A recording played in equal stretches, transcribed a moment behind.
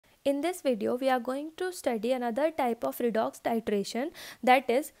In this video, we are going to study another type of redox titration, that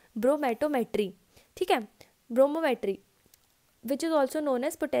is bromometry. ठीक है, bromometry, which is also known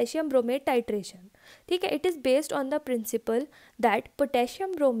as potassium bromate titration. ठीक है, it is based on the principle that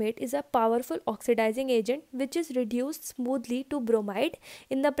potassium bromate is a powerful oxidizing agent which is reduced smoothly to bromide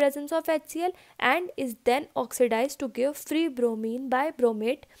in the presence of HCl and is then oxidized to give free bromine by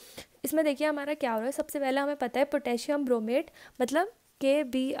bromate. इसमें देखिए हमारा क्या हो रहा है, सबसे पहले हमें पता है पोटेशियम ब्रोमेट मतलब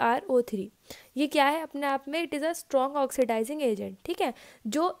KBrO3, ये क्या है अपने आप में, it is a strong oxidising agent. ठीक है,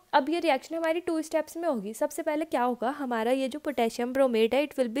 जो अब ये रिएक्शन हमारी 2 स्टेप्स में होगी. सबसे पहले क्या होगा, हमारा ये जो पोटेशियम ब्रोमेट है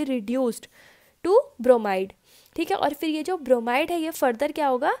it will be reduced to bromide. ठीक है, और फिर ये जो ब्रोमाइड है ये फर्दर क्या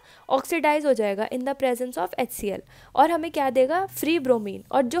होगा, ऑक्सीडाइज हो जाएगा in the presence of HCl और हमें क्या देगा, फ्री ब्रोमीन.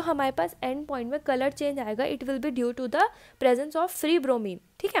 और जो हमारे पास एंड पॉइंट में कलर चेंज आएगा it will be due to the presence of free bromine.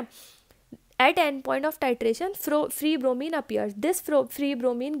 ठीक है, at end point of titration free bromine appears. This free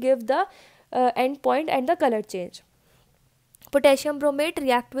bromine give the end point and the color change. Potassium bromate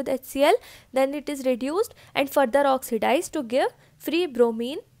react with HCl, then it is reduced and further oxidized to give free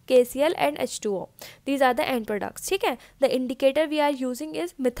bromine, KCl and H2O. These are the end products. ठीक है, the indicator we are using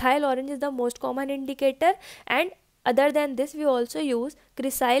is methyl orange is the most common indicator, and other than this we also use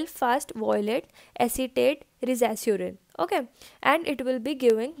cressyl fast violet acetate rizazurin. Okay, and it will be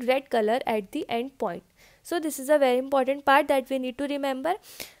giving red color at the end point. So this is a very important part that we need to remember.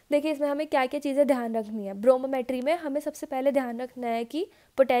 देखिए इसमें हमें क्या क्या चीज़ें ध्यान रखनी है. ब्रोमोमेट्री में हमें सबसे पहले ध्यान रखना है कि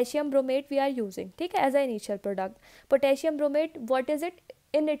potassium bromate we are using. ठीक है, as a initial product. Potassium bromate what is it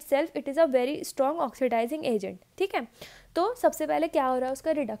in it self, it is a very strong oxidising agent. ठीक है, तो सबसे पहले क्या हो रहा है,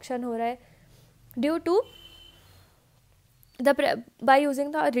 उसका रिडक्शन हो रहा है due to by using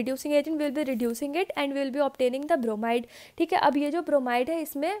the reducing agent we will be reducing it and we will be obtaining the bromide. ठीक है, अब ये जो bromide है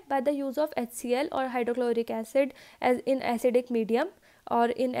इसमें by the use of HCl or hydrochloric acid as in acidic medium or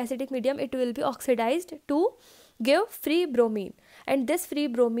in acidic medium it will be oxidized to give free bromine and this free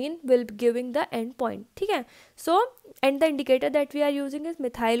bromine will be giving the end point. ठीक है, so and the indicator that we are using is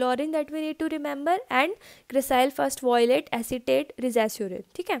methyl orange that we need to remember and cressyl first violet acetate rizazurin.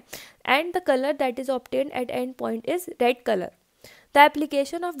 ठीक है, and the color that is obtained at end point is red color. The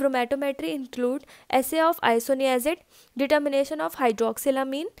application of bromometry include assay of isoniazid, determination of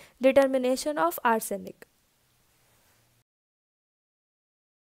hydroxylamine, determination of arsenic.